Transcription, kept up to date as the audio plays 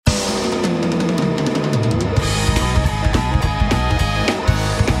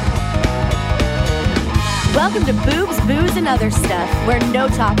Welcome to Boobs, Booze, and Other Stuff, where no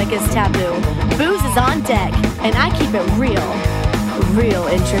topic is taboo. Booze is on deck, and I keep it real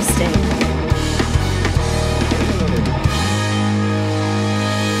interesting.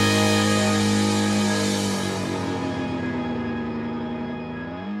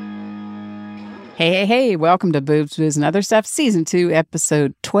 Hey, welcome to Boobs, Booze, and Other Stuff, Season 2,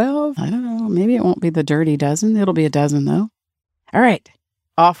 Episode 12. I don't know, maybe it won't be the dirty dozen. It'll be a dozen, though. All right,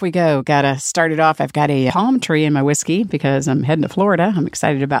 off we go. Gotta start it off. I've got a palm tree in my whiskey because I'm heading to Florida. I'm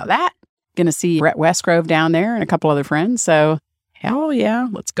excited about that. Gonna see Brett Westgrove down there and a couple other friends. So, hell yeah,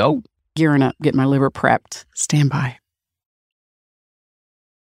 let's go. Gearing up, getting my liver prepped. Stand by.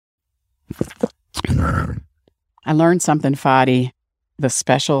 I learned something, Fadi. The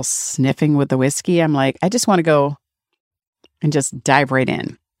special sniffing with the whiskey. I'm like, I just want to go and just dive right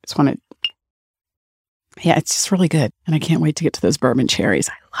in. Just want to, yeah, it's just really good. And I can't wait to get to those bourbon cherries.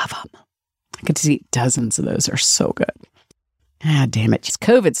 I love them. I could just eat dozens of those. They're so good. Ah, damn it. Just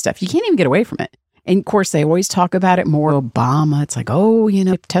COVID stuff. You can't even get away from it. And of course, they always talk about it more. Obama, it's like, oh, you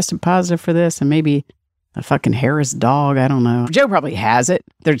know, tested positive for this. And maybe a fucking Harris dog. I don't know. Joe probably has it.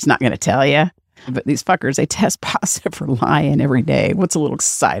 They're just not going to tell you. But these fuckers, they test positive for lying every day. What's a little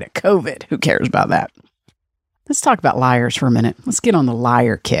side of COVID? Who cares about that? Let's talk about liars for a minute. Let's get on the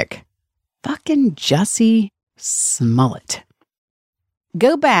liar kick. Fucking Jussie Smollett.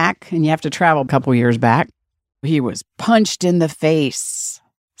 Go back, and you have to travel a couple years back. He was punched in the face.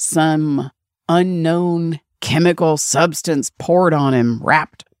 Some unknown chemical substance poured on him,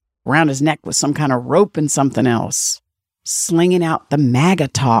 wrapped around his neck with some kind of rope and something else. Slinging out the MAGA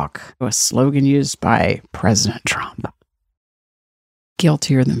talk, a slogan used by President Trump.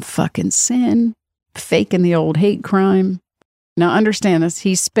 Guiltier than fucking sin, faking the old hate crime. Now understand this,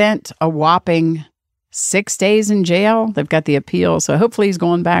 he spent a whopping 6 days in jail. They've got the appeal, so hopefully he's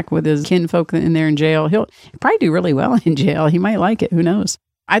going back with his kinfolk in there in jail. He'll probably do really well in jail. He might like it, who knows?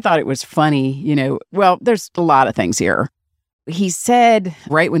 I thought it was funny, you know, well, there's a lot of things here. He said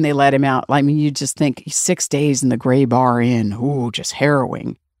right when they let him out, I mean, you just think 6 days in the gray bar inn. Ooh, just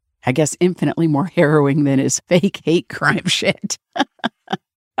harrowing. I guess infinitely more harrowing than his fake hate crime shit.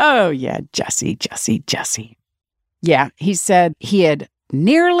 Oh, yeah, Jussie. Yeah, he said he had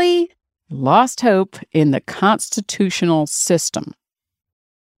nearly lost hope in the constitutional system.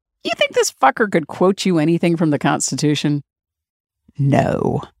 You think this fucker could quote you anything from the Constitution?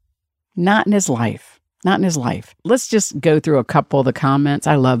 No, not in his life. Not in his life. Let's just go through a couple of the comments.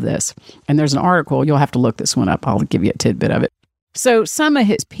 I love this. And there's an article. You'll have to look this one up. I'll give you a tidbit of it. So some of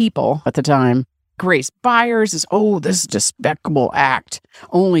his people at the time, Grace Byers is, this despicable act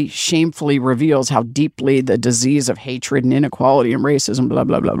only shamefully reveals how deeply the disease of hatred and inequality and racism, blah,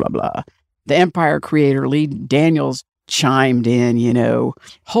 blah, blah, blah, blah. The Empire creator, Lee Daniels, chimed in, you know,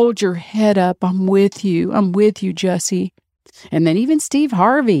 hold your head up. I'm with you, Jussie. And then even Steve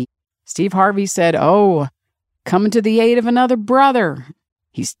Harvey said, coming to the aid of another brother.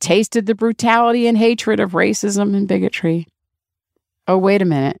 He's tasted the brutality and hatred of racism and bigotry. Oh, wait a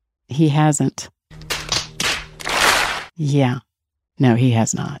minute. He hasn't. Yeah. No, he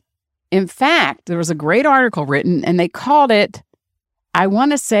has not. In fact, there was a great article written, and they called it, I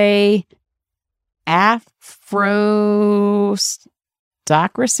want to say,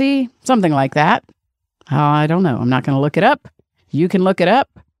 Afrostocracy? Something like that. I don't know. I'm not going to look it up. You can look it up.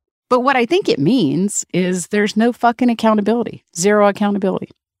 But what I think it means is there's no fucking accountability. Zero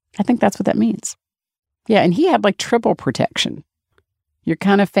accountability. I think that's what that means. Yeah, and he had like triple protection. You're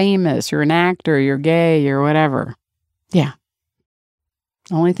kind of famous. You're an actor. You're gay. You're whatever. Yeah.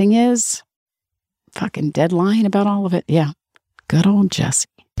 Only thing is, fucking deadline about all of it. Yeah. Good old Jussie.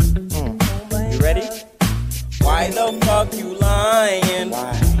 You ready? Why the fuck you lying?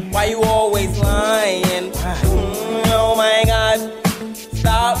 Why you always lying? Oh my God.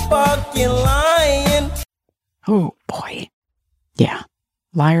 Stop fucking lying. Oh, boy. Yeah.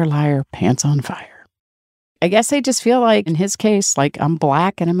 Liar, pants on fire. I guess they just feel like, in his case, like, I'm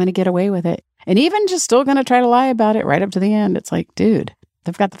black and I'm going to get away with it. And even just still going to try to lie about it right up to the end. It's like, dude,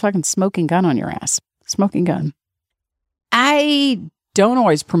 they've got the fucking smoking gun on your ass. Smoking gun. I don't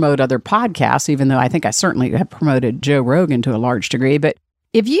always promote other podcasts, even though I think I certainly have promoted Joe Rogan to a large degree. But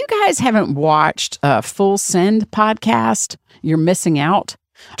if you guys haven't watched a Full Send podcast, you're missing out.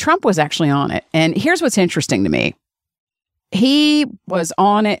 Trump was actually on it. And here's what's interesting to me. He was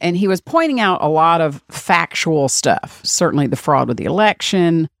on it and he was pointing out a lot of factual stuff. Certainly the fraud with the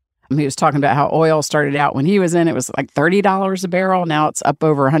election. He was talking about how oil started out when he was in, it was like $30 a barrel. Now it's up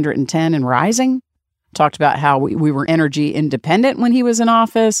over 110 and rising. Talked about how we were energy independent when he was in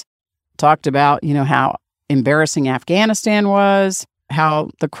office. Talked about, you know, how embarrassing Afghanistan was.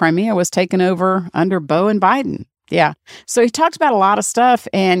 how the Crimea was taken over under Beau and Biden. Yeah. So he talks about a lot of stuff.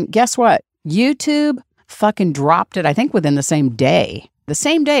 And guess what? YouTube fucking dropped it, I think, within the same day. The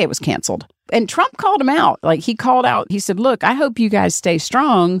same day it was canceled. And Trump called him out. Like, he called out, he said, look, I hope you guys stay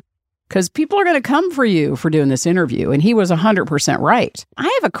strong because people are going to come for you for doing this interview. And he was 100% right.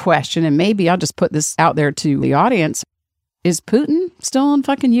 I have a question, and maybe I'll just put this out there to the audience. Is Putin still on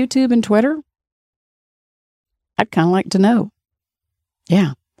fucking YouTube and Twitter? I'd kind of like to know.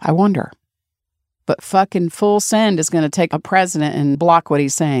 Yeah, I wonder. But fucking full send is going to take a president and block what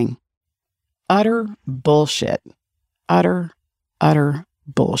he's saying. Utter bullshit. Utter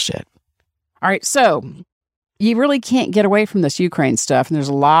bullshit. All right, so you really can't get away from this Ukraine stuff, and there's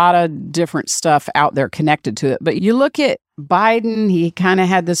a lot of different stuff out there connected to it. But you look at Biden, he kind of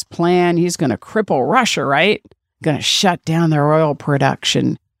had this plan. He's going to cripple Russia, right? Going to shut down their oil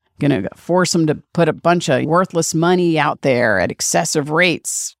production. Going to force them to put a bunch of worthless money out there at excessive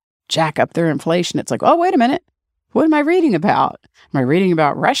rates, jack up their inflation. It's like, oh, wait a minute. What am I reading about? Am I reading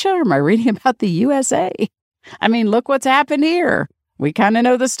about Russia or am I reading about the USA? I mean, look what's happened here. We kind of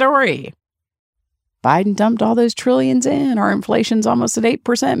know the story. Biden dumped all those trillions in. Our inflation's almost at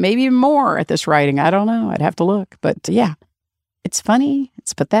 8%, maybe even more at this writing. I don't know. I'd have to look. But yeah, it's funny.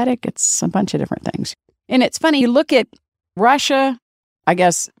 It's pathetic. It's a bunch of different things. And it's funny. You look at Russia, I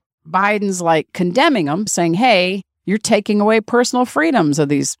guess Biden's like condemning them, saying, hey, you're taking away personal freedoms of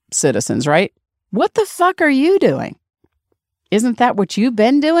these citizens, right? What the fuck are you doing? Isn't that what you've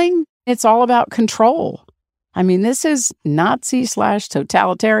been doing? It's all about control. I mean, this is Nazi /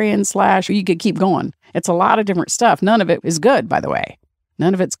 totalitarian / you could keep going. It's a lot of different stuff. None of it is good, by the way.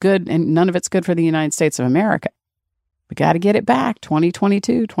 None of it's good, and none of it's good for the United States of America. We got to get it back.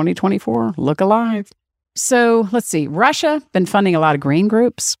 2022, 2024, look alive. So let's see. Russia been funding a lot of green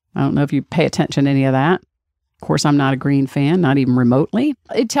groups. I don't know if you pay attention to any of that. Of course, I'm not a green fan, not even remotely.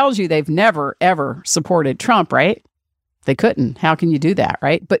 It tells you they've never, ever supported Trump, right? They couldn't. How can you do that,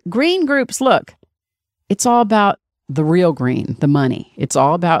 right? But green groups, look, it's all about the real green, the money. It's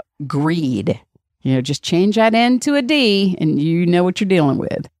all about greed. You know, just change that N to a D and you know what you're dealing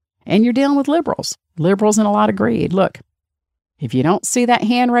with. And you're dealing with liberals. Liberals and a lot of greed. Look, if you don't see that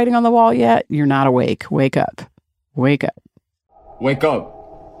handwriting on the wall yet, you're not awake. Wake up. Wake up. Wake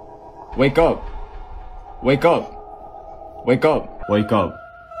up. Wake up. Wake up. Wake up. Wake up.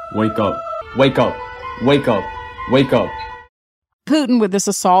 Wake up. Wake up. Wake up. Wake up. Putin with this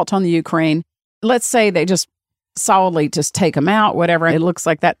assault on the Ukraine, let's say they just solidly just take them out, whatever. It looks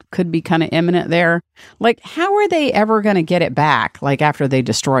like that could be kind of imminent there. Like, how are they ever going to get it back, like after they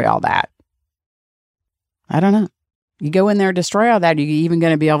destroy all that? I don't know. You go in there, destroy all that, are you even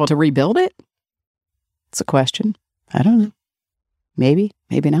going to be able to rebuild it? It's a question. I don't know. Maybe,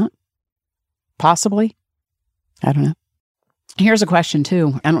 maybe not. Possibly. I don't know. Here's a question,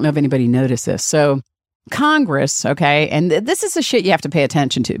 too. I don't know if anybody noticed this. So Congress, okay, and this is the shit you have to pay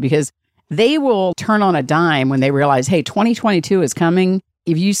attention to because they will turn on a dime when they realize, hey, 2022 is coming.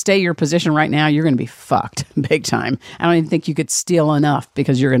 If you stay your position right now, you're going to be fucked big time. I don't even think you could steal enough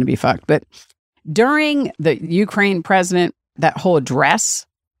because you're going to be fucked. But during the Ukraine president, that whole address,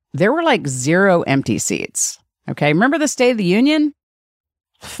 there were like 0 empty seats. Okay, remember the State of the Union?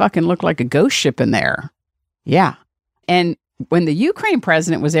 Fucking looked like a ghost ship in there. Yeah. And when the Ukraine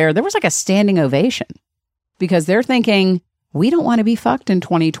president was there was like a standing ovation because they're thinking, we don't want to be fucked in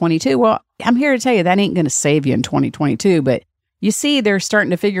 2022. Well, I'm here to tell you that ain't going to save you in 2022. But you see, they're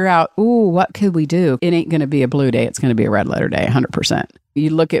starting to figure out, ooh, what could we do? It ain't going to be a blue day. It's going to be a red letter day, 100%.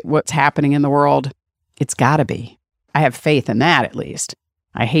 You look at what's happening in the world, it's got to be. I have faith in that, at least.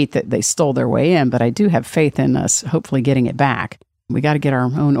 I hate that they stole their way in, but I do have faith in us hopefully getting it back. We got to get our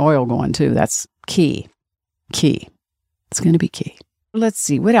own oil going, too. That's key. Key. It's going to be key. Let's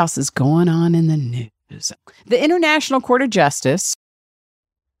see. What else is going on in the news? The International Court of Justice,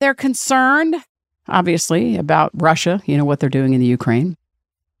 they're concerned, obviously, about Russia, you know, what they're doing in the Ukraine.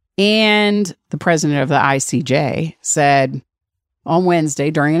 And the president of the ICJ said on Wednesday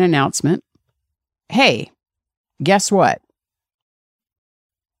during an announcement, hey, guess what?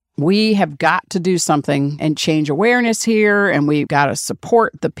 We have got to do something and change awareness here, and we've got to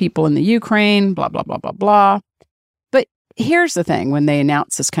support the people in the Ukraine, blah, blah, blah, blah, blah. But here's the thing when they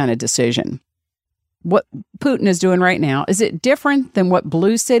announce this kind of decision. What Putin is doing right now, is it different than what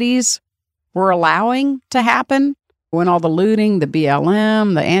blue cities were allowing to happen when all the looting, the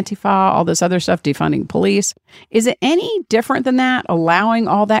BLM, the Antifa, all this other stuff, defunding police? Is it any different than that, allowing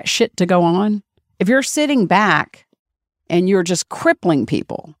all that shit to go on? If you're sitting back and you're just crippling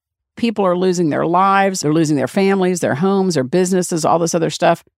people, people are losing their lives, they're losing their families, their homes, their businesses, all this other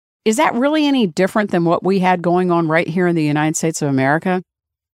stuff. Is that really any different than what we had going on right here in the United States of America?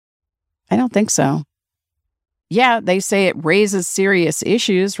 I don't think so. Yeah, they say it raises serious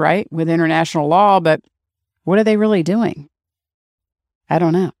issues, right, with international law, but what are they really doing? I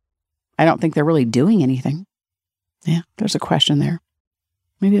don't know. I don't think they're really doing anything. Yeah, there's a question there.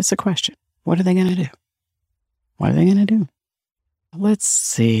 Maybe it's a question. What are they going to do? What are they going to do? Let's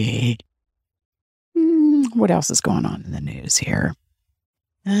see. What else is going on in the news here?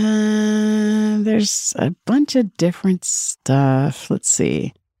 There's a bunch of different stuff. Let's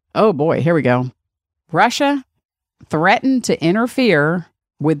see. Oh boy, here we go. Russia threatened to interfere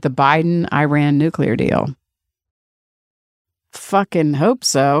with the Biden-Iran nuclear deal. Fucking hope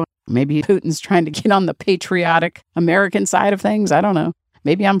so. Maybe Putin's trying to get on the patriotic American side of things. I don't know.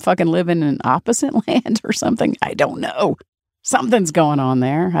 Maybe I'm fucking living in an opposite land or something. I don't know. Something's going on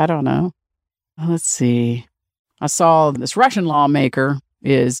there. I don't know. Let's see. I saw this Russian lawmaker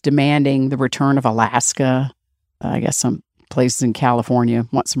is demanding the return of Alaska. I guess some places in California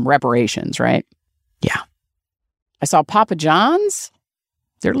want some reparations, right? Yeah. I saw Papa John's.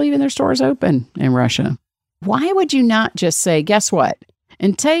 They're leaving their stores open in Russia. Why would you not just say, guess what?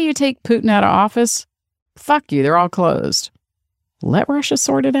 Until you take Putin out of office, fuck you, they're all closed. Let Russia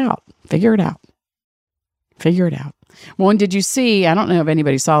sort it out. Figure it out. Figure it out. Well, and did you see, I don't know if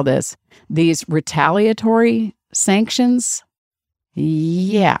anybody saw this, these retaliatory sanctions?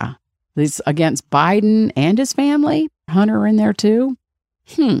 Yeah. These against Biden and his family. Hunter in there too.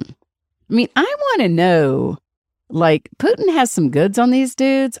 I mean, I want to know, like, Putin has some goods on these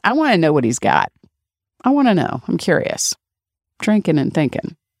dudes. I want to know what he's got. I want to know. I'm curious. Drinking and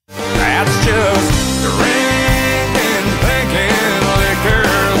thinking. That's just drinking, thinking, liquor,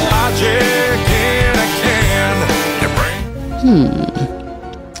 logic in a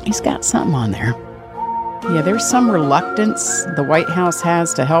can. He's got something on there. Yeah, there's some reluctance the White House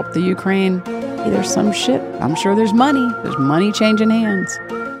has to help the Ukraine. There's some shit. I'm sure there's money. There's money changing hands.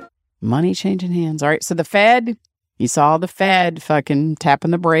 Money changing hands. All right, so the Fed, you saw the Fed fucking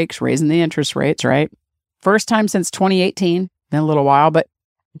tapping the brakes, raising the interest rates, right? First time since 2018. Been a little while, but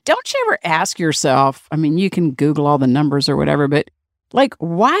don't you ever ask yourself, I mean, you can Google all the numbers or whatever, but like,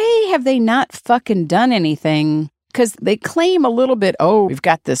 why have they not fucking done anything? Because they claim a little bit, oh, we've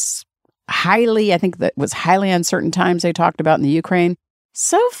got this I think that was highly uncertain times they talked about in the Ukraine.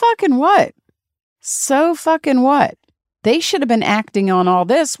 So fucking what? So fucking what? They should have been acting on all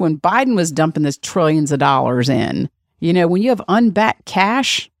this when Biden was dumping this trillions of dollars in. You know, when you have unbacked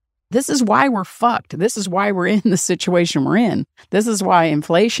cash, this is why we're fucked. This is why we're in the situation we're in. This is why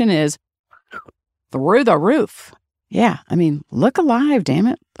inflation is through the roof. Yeah, I mean, look alive, damn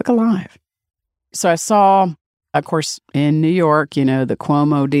it. Look alive. So I saw, of course, in New York, you know, the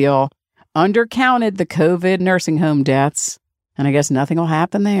Cuomo deal undercounted the COVID nursing home deaths. And I guess nothing will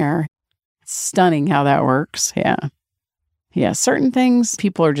happen there. It's stunning how that works. Yeah. Yeah, certain things,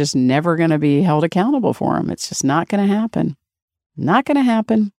 people are just never going to be held accountable for them. It's just not going to happen. Not going to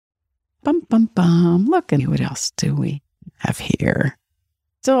happen. Bum, bum, bum. Look at what else do we have here.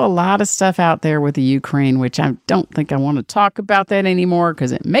 Still a lot of stuff out there with the Ukraine, which I don't think I want to talk about that anymore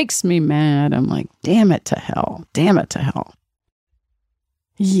because it makes me mad. I'm like, damn it to hell. Damn it to hell.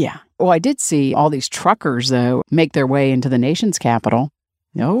 Yeah. Well, I did see all these truckers, though, make their way into the nation's capital.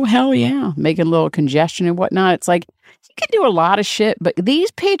 Oh, hell yeah. Making a little congestion and whatnot. It's like, you can do a lot of shit, but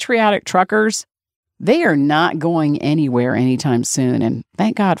these patriotic truckers, they are not going anywhere anytime soon. And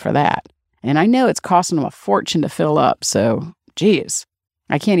thank God for that. And I know it's costing them a fortune to fill up. So, geez,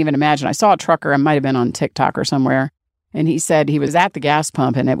 I can't even imagine. I saw a trucker, I might have been on TikTok or somewhere, and he said he was at the gas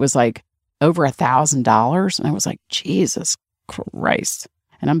pump and it was like over $1,000. And I was like, Jesus Christ.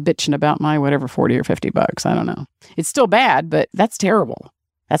 And I'm bitching about my whatever, 40 or 50 bucks. I don't know. It's still bad, but that's terrible.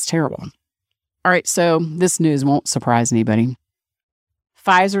 That's terrible. All right, so this news won't surprise anybody.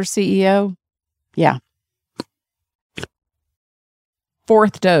 Pfizer CEO, yeah.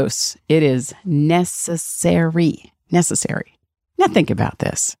 4th dose. It is necessary. Necessary. Now think about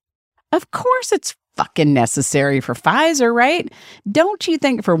this. Of course it's fucking necessary for Pfizer, right? Don't you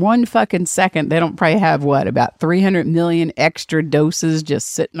think for one fucking second they don't probably have, what, about 300 million extra doses just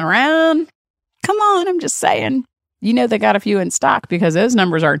sitting around? Come on, I'm just saying. You know they got a few in stock because those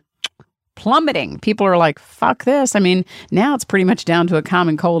numbers are plummeting. People are like, fuck this. I mean, now it's pretty much down to a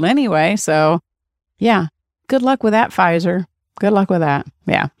common cold anyway. So, yeah, good luck with that, Pfizer. Good luck with that.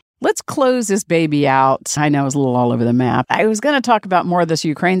 Yeah. Let's close this baby out. I know it's a little all over the map. I was going to talk about more of this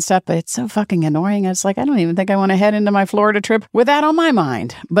Ukraine stuff, but it's so fucking annoying. It's like, I don't even think I want to head into my Florida trip with that on my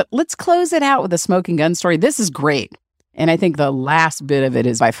mind. But let's close it out with a smoking gun story. This is great. And I think the last bit of it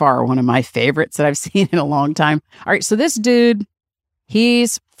is by far one of my favorites that I've seen in a long time. All right, so this dude,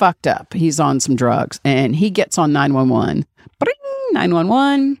 He's fucked up. He's on some drugs, and he gets on 911. Bring,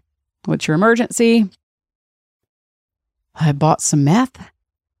 911. What's your emergency? I bought some meth,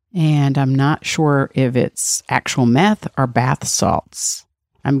 and I'm not sure if it's actual meth or bath salts.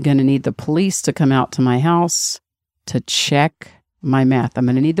 I'm going to need the police to come out to my house to check my meth. I'm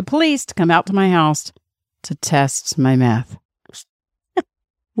going to need the police to come out to my house to test my meth.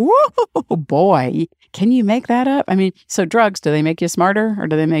 Whoa, boy. Can you make that up? I mean, so drugs, do they make you smarter or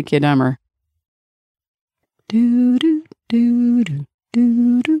do they make you dumber?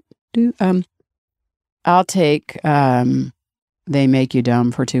 I'll take, they make you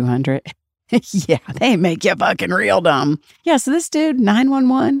dumb for 200. Yeah, they make you fucking real dumb. Yeah, so this dude,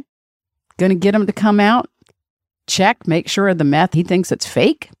 911, gonna get him to come out, check, make sure the meth, he thinks it's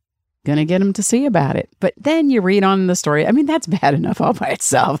fake. Gonna get him to see about it. But then you read on in the story. I mean, that's bad enough all by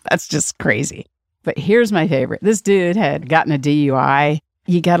itself. That's just crazy. But here's my favorite. This dude had gotten a DUI.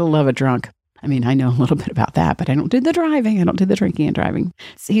 You gotta love a drunk. I mean, I know a little bit about that, but I don't do the driving. I don't do the drinking and driving.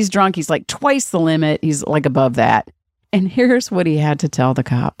 So he's drunk. He's like twice the limit. He's like above that. And here's what he had to tell the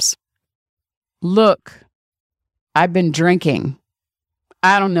cops. Look, I've been drinking.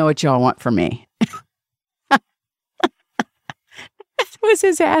 I don't know what y'all want from me. That was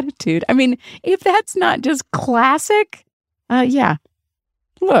his attitude. I mean, if that's not just classic, yeah.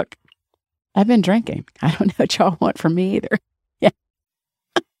 Look, I've been drinking. I don't know what y'all want from me either. Yeah.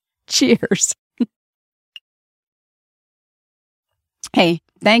 Cheers. Hey,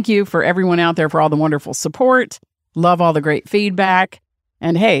 thank you for everyone out there for all the wonderful support. Love all the great feedback.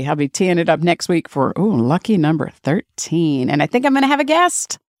 And hey, I'll be teeing it up next week for, lucky number 13. And I think I'm going to have a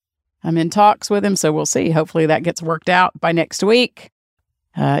guest. I'm in talks with him, so we'll see. Hopefully that gets worked out by next week.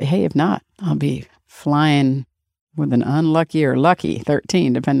 Hey, if not, I'll be flying with an unlucky or lucky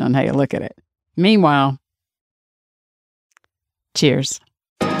 13, depending on how you look at it. Meanwhile, cheers.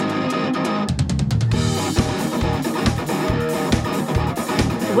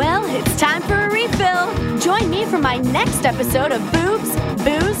 Well, it's time for a refill. Join me for my next episode of Boobs,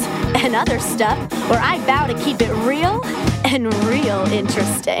 Booze, and Other Stuff, where I vow to keep it real and real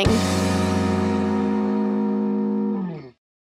interesting.